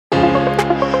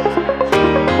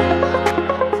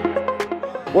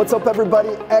What's up everybody?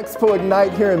 Expo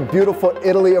Ignite here in beautiful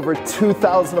Italy. Over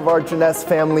 2,000 of our Jeunesse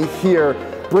family here,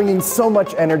 bringing so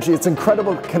much energy. It's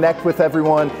incredible to connect with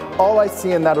everyone. All I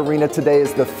see in that arena today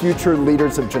is the future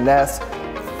leaders of Jeunesse.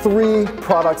 3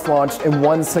 products launched in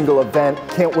one single event.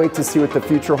 Can't wait to see what the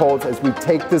future holds as we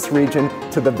take this region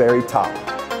to the very top.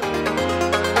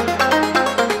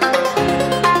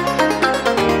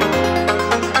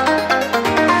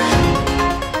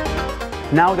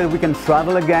 Now that we can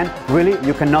travel again, really,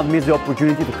 you cannot miss the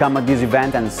opportunity to come at this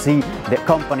event and see the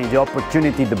company, the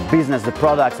opportunity, the business, the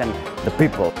products, and the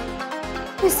people.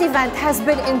 This event has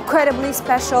been incredibly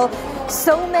special,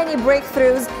 so many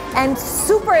breakthroughs, and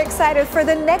super excited for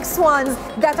the next ones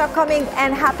that are coming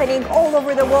and happening all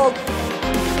over the world.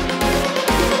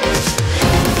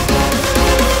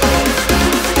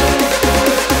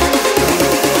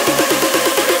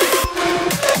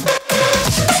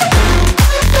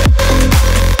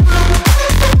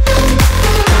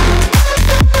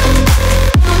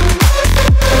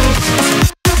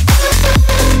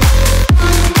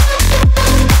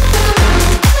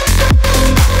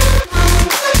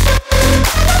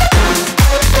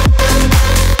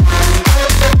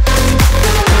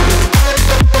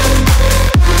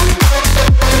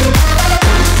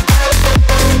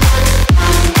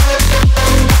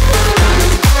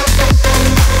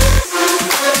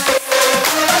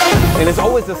 And it's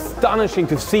always astonishing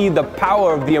to see the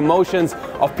power of the emotions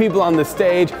of people on the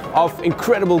stage, of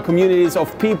incredible communities,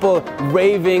 of people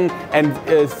raving and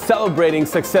celebrating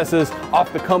successes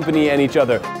of the company and each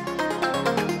other.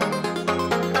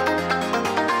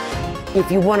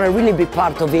 If you want to really be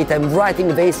part of it and write in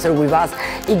Vaser with us,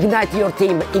 ignite your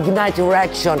team, ignite your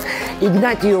action,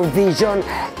 ignite your vision,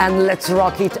 and let's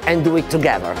rock it and do it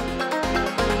together.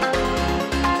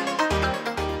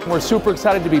 We're super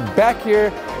excited to be back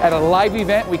here at a live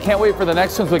event. We can't wait for the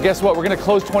next ones, but guess what? We're going to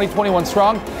close 2021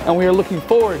 strong, and we are looking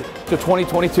forward to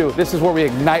 2022. This is where we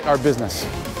ignite our business.